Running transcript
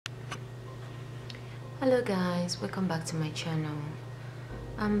Hello guys, welcome back to my channel.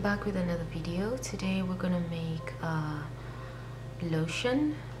 I'm back with another video. Today we're gonna make a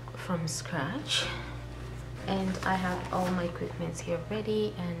lotion from scratch, and I have all my equipment here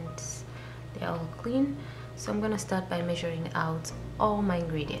ready and they're all clean. So I'm gonna start by measuring out all my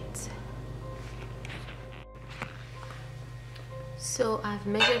ingredients. So I've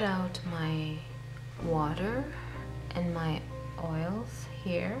measured out my water and my oils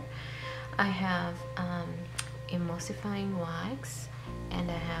here. I have emulsifying wax,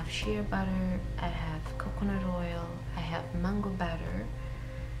 and I have shea butter, I have coconut oil, I have mango butter,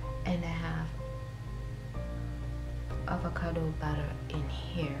 and I have avocado butter in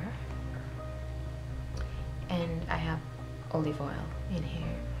here, and I have olive oil in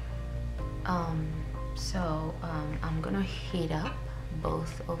here. I'm gonna heat up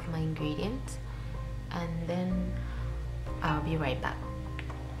both of my ingredients and then I'll be right back.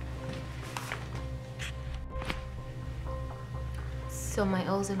 So my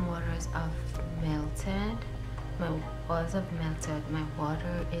oils and waters have melted. My oils have melted. My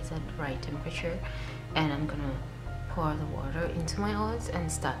water is at the right temperature, and I'm gonna pour the water into my oils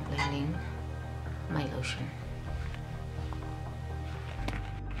and start blending my lotion.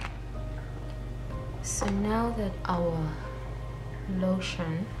 So now that our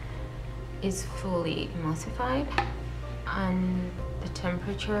lotion is fully emulsified and the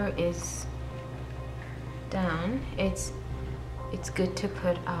temperature is down, it's good to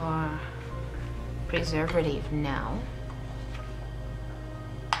put our preservative now.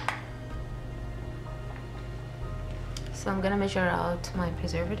 So I'm gonna measure out my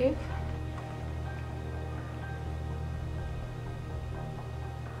preservative.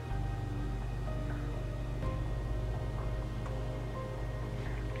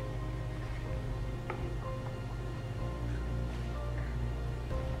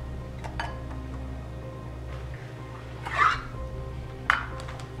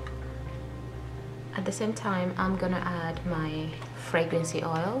 At the same time, I'm gonna add my fragrancy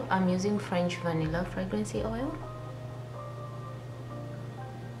oil. I'm using French vanilla fragrancy oil.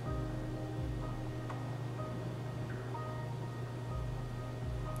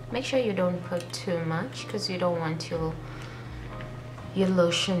 Make sure you don't put too much because you don't want your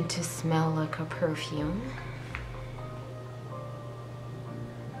lotion to smell like a perfume.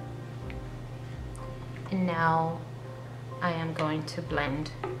 And now I am going to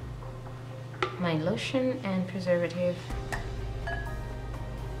blend my lotion and preservative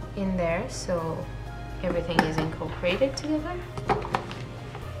in there so everything is incorporated together.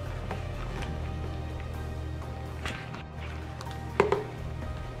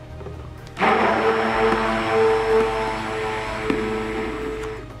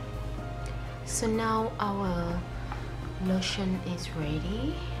 So now our lotion is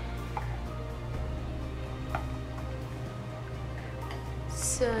ready.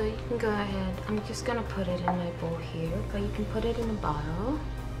 So you can go ahead, I'm just gonna put it in my bowl here, but you can put it in a bottle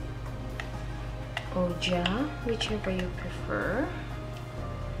or jar, whichever you prefer.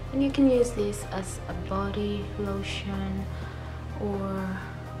 And you can use this as a body lotion or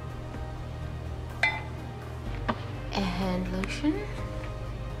a hand lotion.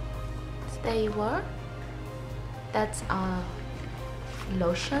 So there you are. That's our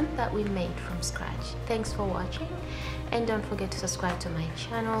lotion that we made from scratch. Thanks for watching, and don't forget to subscribe to my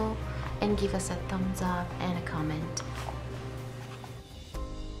channel and give us a thumbs up and a comment.